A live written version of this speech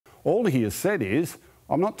All he has said is,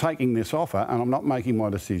 I'm not taking this offer and I'm not making my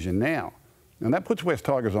decision now. And that puts West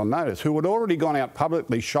Tigers on notice, who had already gone out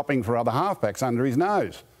publicly shopping for other halfbacks under his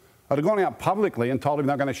nose. Had gone out publicly and told him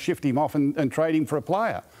they're going to shift him off and trade him for a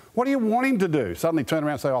player. What do you want him to do? Suddenly turn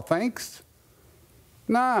around and say, oh, thanks?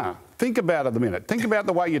 Nah, think about it a minute. Think about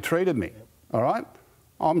the way you treated me, all right?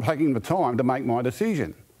 I'm taking the time to make my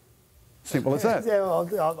decision. Simple as that. Yeah,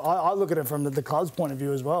 well, I look at it from the club's point of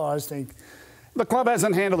view as well. I just think... The club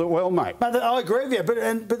hasn't handled it well, mate. But I agree with you.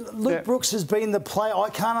 But Luke Brooks has been the player. I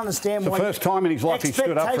can't understand why... It's the first time in his life he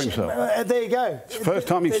stood up for himself. There you go. It's the first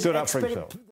time he stood up for himself.